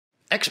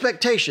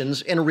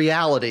Expectations and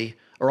reality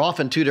are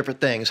often two different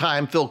things. Hi,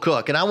 I'm Phil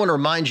Cooke, and I want to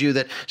remind you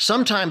that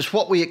sometimes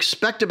what we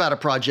expect about a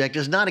project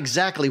is not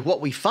exactly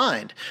what we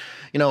find.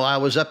 You know, I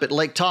was up at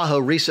Lake Tahoe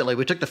recently.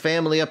 We took the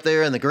family up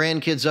there and the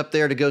grandkids up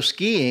there to go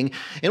skiing,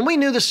 and we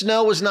knew the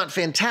snow was not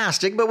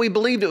fantastic, but we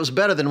believed it was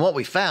better than what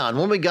we found.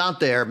 When we got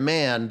there,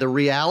 man, the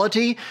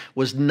reality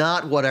was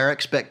not what our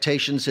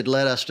expectations had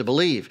led us to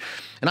believe.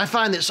 And I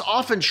find this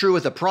often true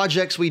with the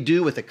projects we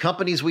do, with the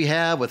companies we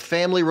have, with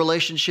family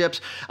relationships.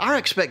 Our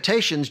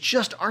expectations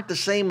just aren't the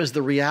same as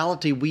the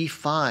reality we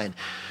find.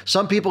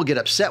 Some people get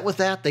upset with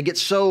that. They get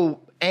so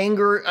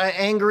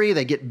angry,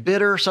 they get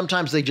bitter.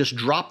 Sometimes they just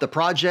drop the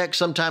project.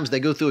 Sometimes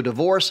they go through a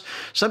divorce.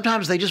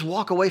 Sometimes they just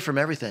walk away from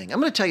everything. I'm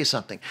going to tell you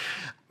something.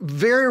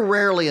 Very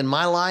rarely in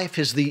my life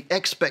has the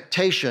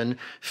expectation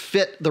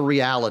fit the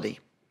reality.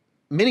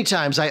 Many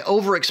times I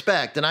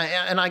over-expect and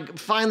I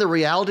find the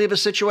reality of a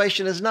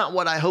situation is not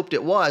what I hoped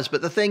it was.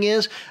 But the thing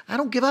is, I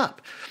don't give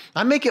up.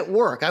 I make it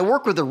work. I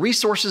work with the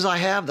resources I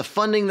have, the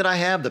funding that I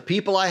have, the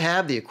people I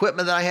have, the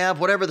equipment that I have,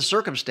 whatever the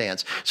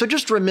circumstance. So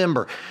just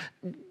remember,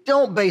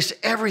 don't base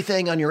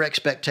everything on your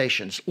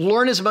expectations.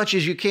 Learn as much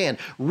as you can.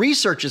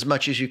 Research as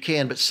much as you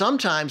can. But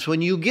sometimes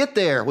when you get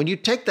there, when you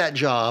take that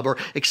job or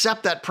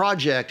accept that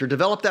project or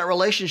develop that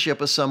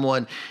relationship with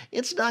someone,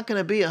 it's not going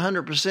to be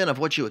 100% of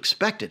what you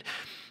expected.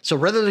 So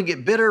rather than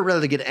get bitter, rather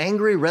than get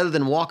angry, rather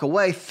than walk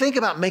away, think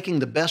about making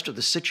the best of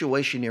the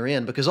situation you're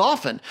in. Because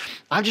often,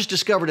 I've just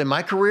discovered in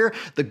my career,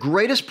 the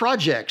greatest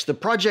projects, the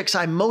projects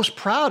I'm most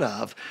proud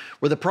of,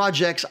 were the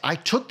projects I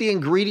took the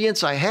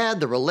ingredients I had,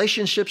 the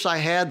relationships I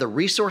had, the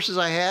resources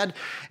I had,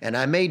 and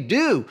I made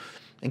do.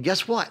 And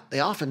guess what?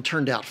 They often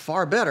turned out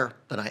far better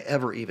than I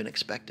ever even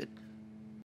expected.